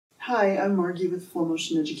Hi, I'm Margie with Flow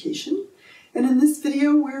Motion Education, and in this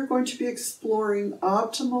video we're going to be exploring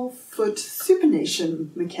optimal foot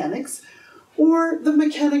supination mechanics, or the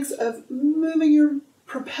mechanics of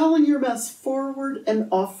propelling your mass forward and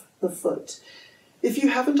off the foot. If you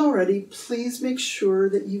haven't already, please make sure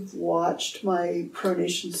that you've watched my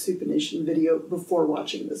pronation supination video before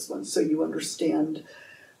watching this one so you understand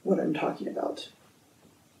what I'm talking about.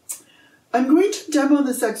 I'm going to demo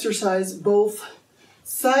this exercise both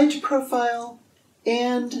side profile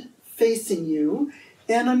and facing you,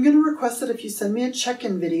 and I'm going to request that if you send me a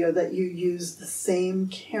check-in video that you use the same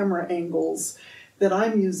camera angles that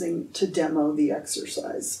I'm using to demo the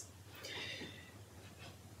exercise.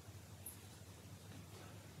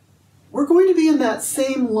 We're going to be in that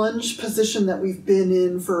same lunge position that we've been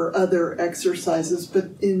in for other exercises, but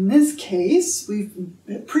in this case, we've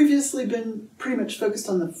previously been pretty much focused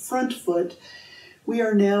on the front foot. We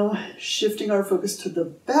are now shifting our focus to the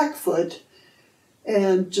back foot,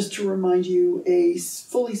 and just to remind you, a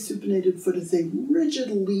fully supinated foot is a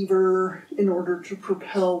rigid lever in order to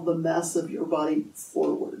propel the mass of your body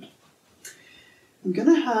forward. I'm going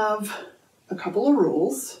to have a couple of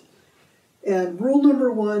rules. And rule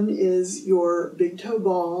number one is your big toe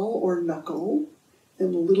ball or knuckle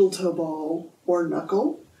and little toe ball or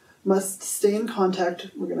knuckle must stay in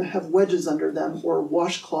contact. We're going to have wedges under them, or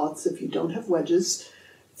washcloths. If you don't have wedges,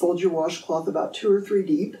 fold your washcloth about 2 or 3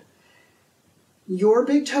 deep. Your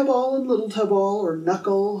big toe ball and little toe ball, or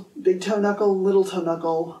knuckle, big toe knuckle, little toe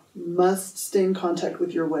knuckle, must stay in contact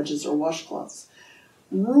with your wedges or washcloths.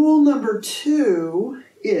 Rule number 2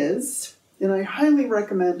 is, and I highly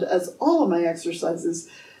recommend, as all of my exercises,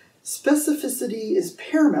 specificity is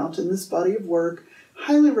paramount in this body of work.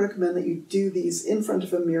 Highly recommend that you do these in front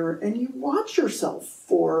of a mirror and you watch yourself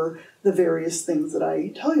for the various things that I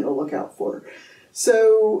tell you to look out for.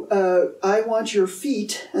 So I want your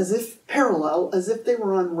feet as if parallel, as if they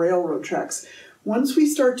were on railroad tracks. Once we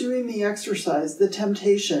start doing the exercise, the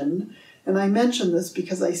temptation, and I mention this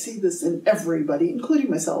because I see this in everybody, including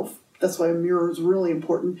myself, that's why a mirror is really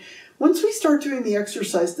important. Once we start doing the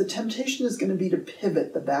exercise, the temptation is going to be to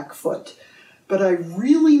pivot the back foot. But I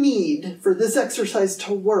really need, for this exercise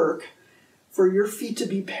to work, for your feet to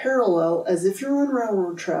be parallel as if you're on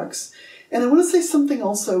railroad tracks. And I want to say something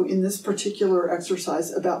also in this particular exercise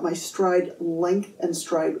about my stride length and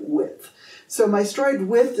stride width. So my stride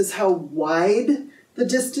width is how wide the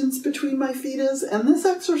distance between my feet is. And this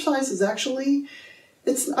exercise is actually,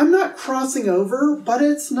 I'm not crossing over, but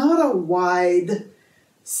it's not a wide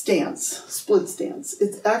stance, split stance.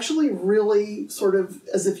 It's actually really sort of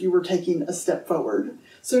as if you were taking a step forward.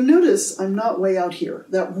 So notice I'm not way out here.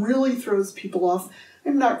 That really throws people off.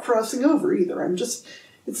 I'm not crossing over either.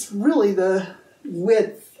 It's really the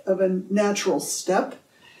width of a natural step.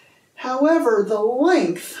 However, the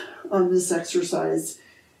length on this exercise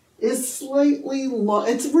is slightly long.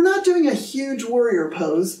 We're not doing a huge warrior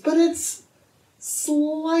pose, but it's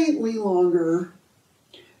slightly longer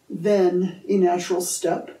than a natural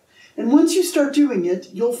step. And once you start doing it,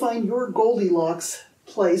 you'll find your Goldilocks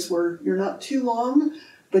place where you're not too long,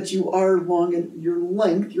 but you are long, and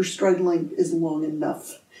your stride length is long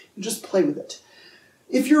enough. You just play with it.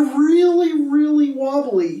 If you're really, really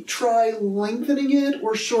wobbly, try lengthening it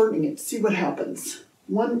or shortening it. See what happens.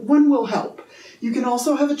 One will help. You can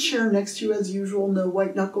also have a chair next to you as usual. No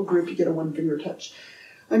white knuckle grip. You get a 1-finger touch.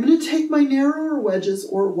 I'm going to take my narrower wedges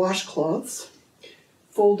or washcloths,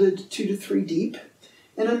 folded 2 to 3 deep,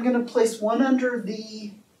 and I'm going to place one under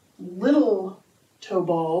the little toe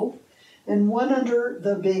ball and one under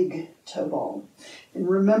the big toe ball. And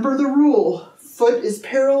remember the rule, foot is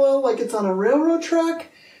parallel like it's on a railroad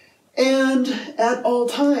track, and at all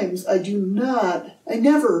times I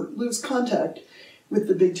never lose contact with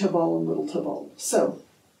the big toe ball and little toe ball. So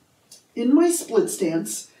in my split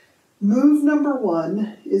stance, move number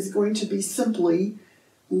 1 is going to be simply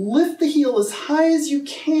lift the heel as high as you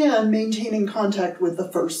can, maintaining contact with the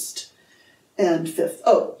first and fifth.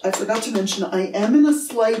 Oh, I forgot to mention, I am in a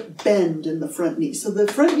slight bend in the front knee. So the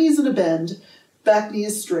front knee is in a bend, back knee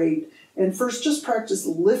is straight. And first just practice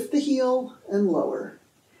lift the heel and lower.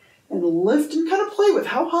 And lift and kind of play with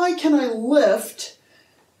how high can I lift,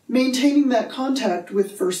 maintaining that contact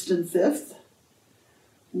with first and fifth.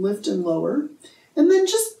 Lift and lower. And then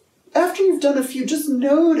just after you've done a few, just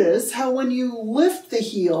notice how when you lift the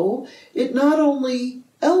heel, it not only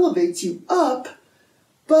elevates you up,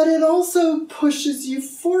 but it also pushes you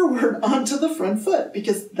forward onto the front foot,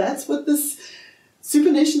 because that's what this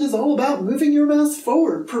supination is all about, moving your mass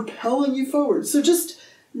forward, propelling you forward. So just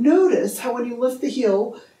notice how when you lift the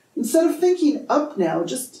heel, instead of thinking up now,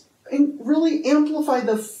 just really amplify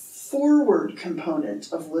the forward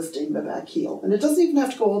component of lifting the back heel. And it doesn't even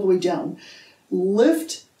have to go all the way down.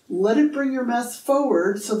 Lift, let it bring your mass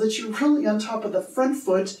forward so that you're really on top of the front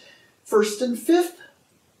foot. First and fifth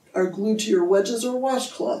are glued to your wedges or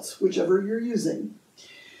washcloths, whichever you're using.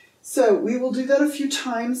 So we will do that a few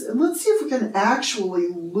times, and let's see if we can actually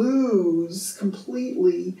lose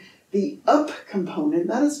completely the up component.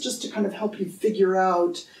 That is just to kind of help you figure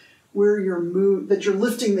out where that you're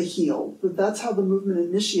lifting the heel. That's how the movement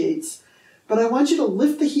initiates. But I want you to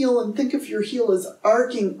lift the heel and think of your heel as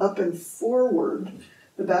arcing up and forward,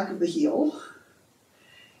 the back of the heel.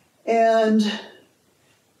 And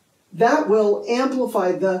that will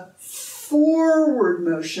amplify the forward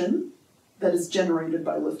motion that is generated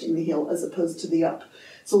by lifting the heel as opposed to the up.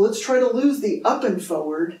 So let's try to lose the up and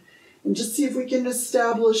forward and just see if we can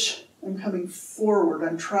establish I'm coming forward.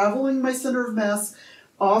 I'm traveling my center of mass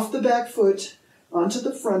off the back foot onto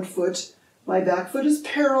the front foot. My back foot is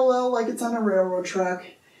parallel like it's on a railroad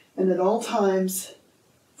track, and at all times,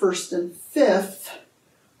 first and fifth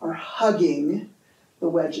are hugging the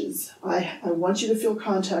wedges. I want you to feel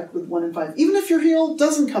contact with 1 and 5, even if your heel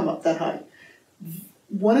doesn't come up that high.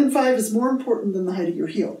 1 and 5 is more important than the height of your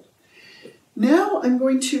heel. Now I'm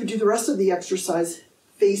going to do the rest of the exercise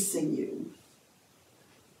facing you.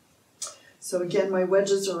 So again, my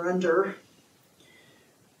wedges are under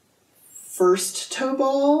first toe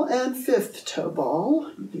ball and fifth toe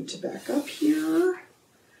ball. I need to back up here.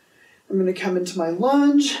 I'm going to come into my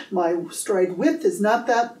lunge. My stride width is not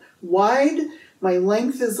that wide. My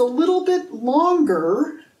length is a little bit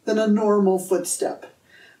longer than a normal footstep.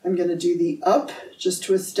 I'm going to do the up just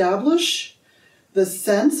to establish the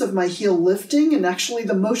sense of my heel lifting, and actually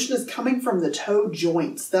the motion is coming from the toe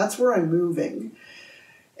joints. That's where I'm moving.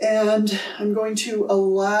 And I'm going to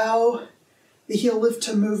allow the heel lift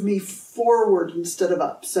to move me forward instead of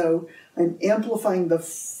up. So I'm amplifying the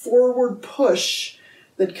forward push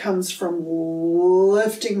that comes from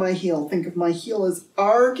lifting my heel. Think of my heel as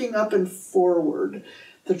arcing up and forward.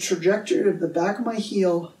 The trajectory of the back of my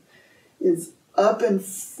heel is up and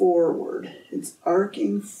forward. It's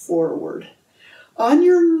arcing forward. On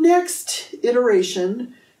your next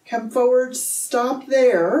iteration, come forward, stop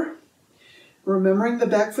there. Remembering the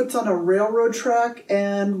back foot's on a railroad track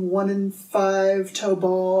and 1 and 5 toe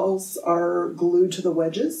balls are glued to the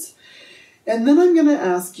wedges. And then I'm going to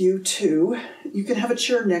ask you you can have a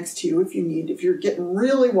chair next to you if you need. If you're getting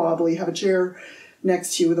really wobbly, have a chair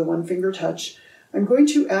next to you with a 1-finger touch. I'm going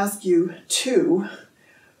to ask you to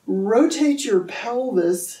rotate your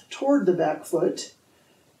pelvis toward the back foot.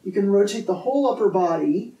 You can rotate the whole upper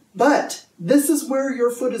body, but this is where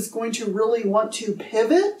your foot is going to really want to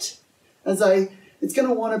pivot. It's going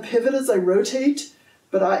to want to pivot as I rotate,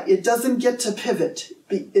 but it doesn't get to pivot.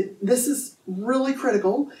 This is really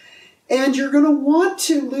critical. And you're going to want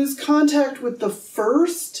to lose contact with the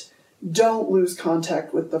first. Don't lose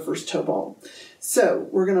contact with the first toe ball. So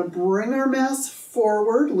we're going to bring our mass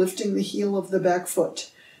forward, lifting the heel of the back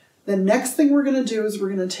foot. The next thing we're going to do is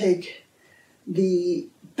we're going to take the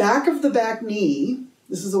back of the back knee.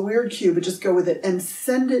 This is a weird cue, but just go with it, and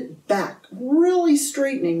send it back, really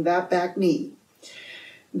straightening that back knee.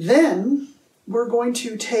 Then we're going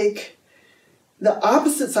to take the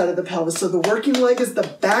opposite side of the pelvis. So the working leg is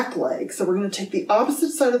the back leg. So we're going to take the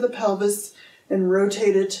opposite side of the pelvis and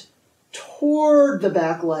rotate it toward the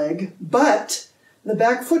back leg, but the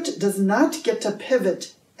back foot does not get to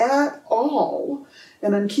pivot at all.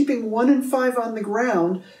 And I'm keeping 1 and 5 on the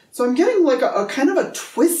ground. So I'm getting like a kind of a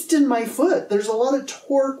twist in my foot. There's a lot of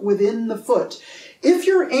torque within the foot. If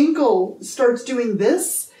your ankle starts doing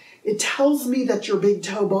this, it tells me that your big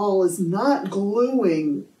toe ball is not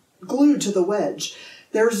glued to the wedge.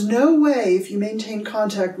 There's no way, if you maintain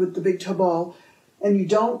contact with the big toe ball and you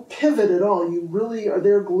don't pivot at all, you really are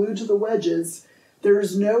there glued to the wedges,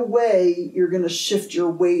 there's no way you're going to shift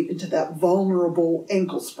your weight into that vulnerable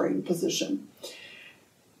ankle sprain position.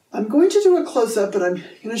 I'm going to do a close-up, but I'm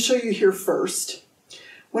going to show you here first.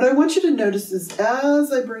 What I want you to notice is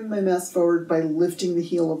as I bring my mass forward by lifting the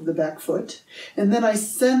heel of the back foot, and then I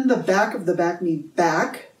send the back of the back knee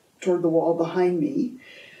back toward the wall behind me,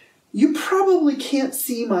 you probably can't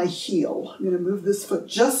see my heel. I'm going to move this foot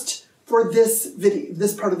just for this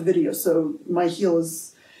part of the video, so my heel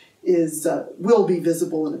will be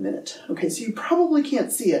visible in a minute. Okay, so you probably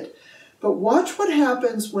can't see it, but watch what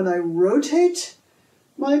happens when I rotate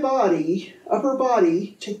my body, upper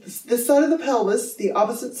body, take this side of the pelvis, the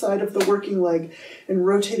opposite side of the working leg, and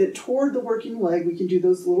rotate it toward the working leg. We can do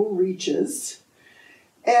those little reaches.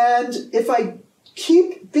 And if I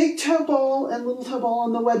keep big toe ball and little toe ball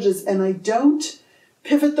on the wedges and I don't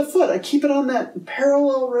pivot the foot, I keep it on that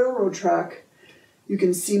parallel railroad track, You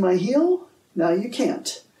can see my heel. Now you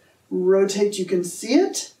can't. Rotate, you can see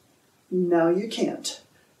it. Now you can't.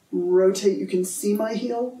 Rotate, you can see my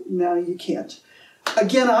heel. Now you can't.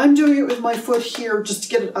 Again, I'm doing it with my foot here just to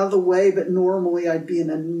get it out of the way, but normally I'd be in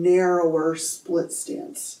a narrower split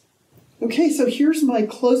stance. Okay, so here's my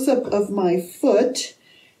close-up of my foot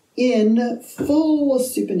in full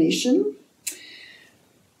supination.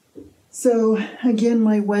 So again,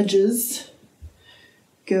 my wedges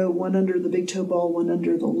go one under the big toe ball, one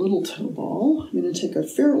under the little toe ball. I'm going to take a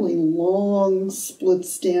fairly long split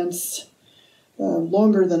stance,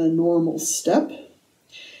 longer than a normal step.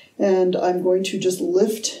 And I'm going to just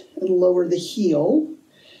lift and lower the heel.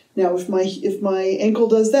 Now, if my ankle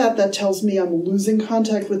does that, that tells me I'm losing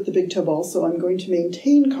contact with the big toe ball, so I'm going to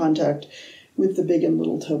maintain contact with the big and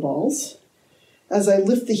little toe balls. As I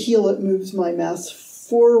lift the heel, it moves my mass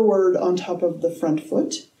forward on top of the front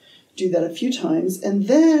foot. Do that a few times, and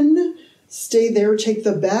then stay there, take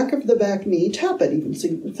the back of the back knee, tap it even, so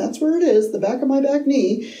if that's where it is, the back of my back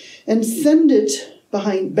knee, and send it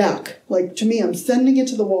back. Like, to me, I'm sending it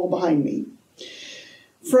to the wall behind me.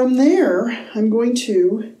 From there, I'm going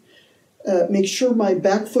to make sure my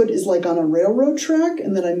back foot is like on a railroad track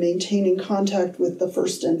and that I'm maintaining contact with the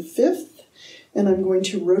first and fifth. And I'm going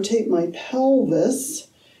to rotate my pelvis.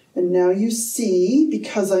 And now you see,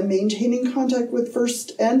 because I'm maintaining contact with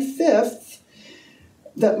first and fifth,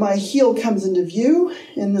 that my heel comes into view,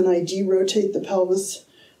 and then I derotate the pelvis,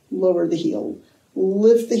 lower the heel.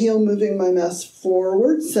 Lift the heel, moving my mass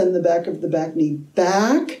forward, send the back of the back knee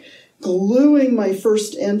back, gluing my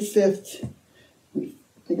first and fifth.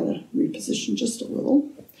 I gotta reposition just a little.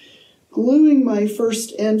 Gluing my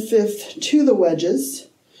first and fifth to the wedges.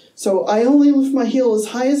 So I only lift my heel as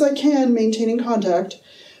high as I can, maintaining contact.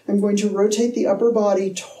 I'm going to rotate the upper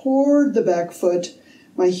body toward the back foot.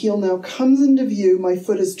 My heel now comes into view. My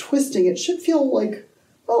foot is twisting. It should feel like,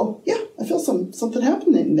 oh, yeah, I feel something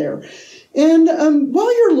happening there. And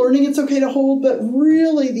while you're learning, it's okay to hold, but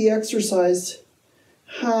really the exercise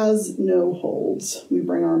has no holds. We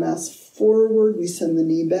bring our mass forward, we send the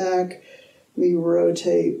knee back, we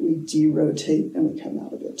rotate, we derotate, and we come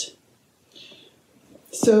out of it.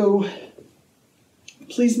 So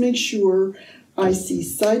please make sure I see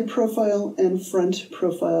side profile and front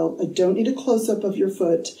profile. I don't need a close-up of your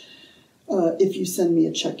foot if you send me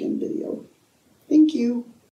a check-in video. Thank you.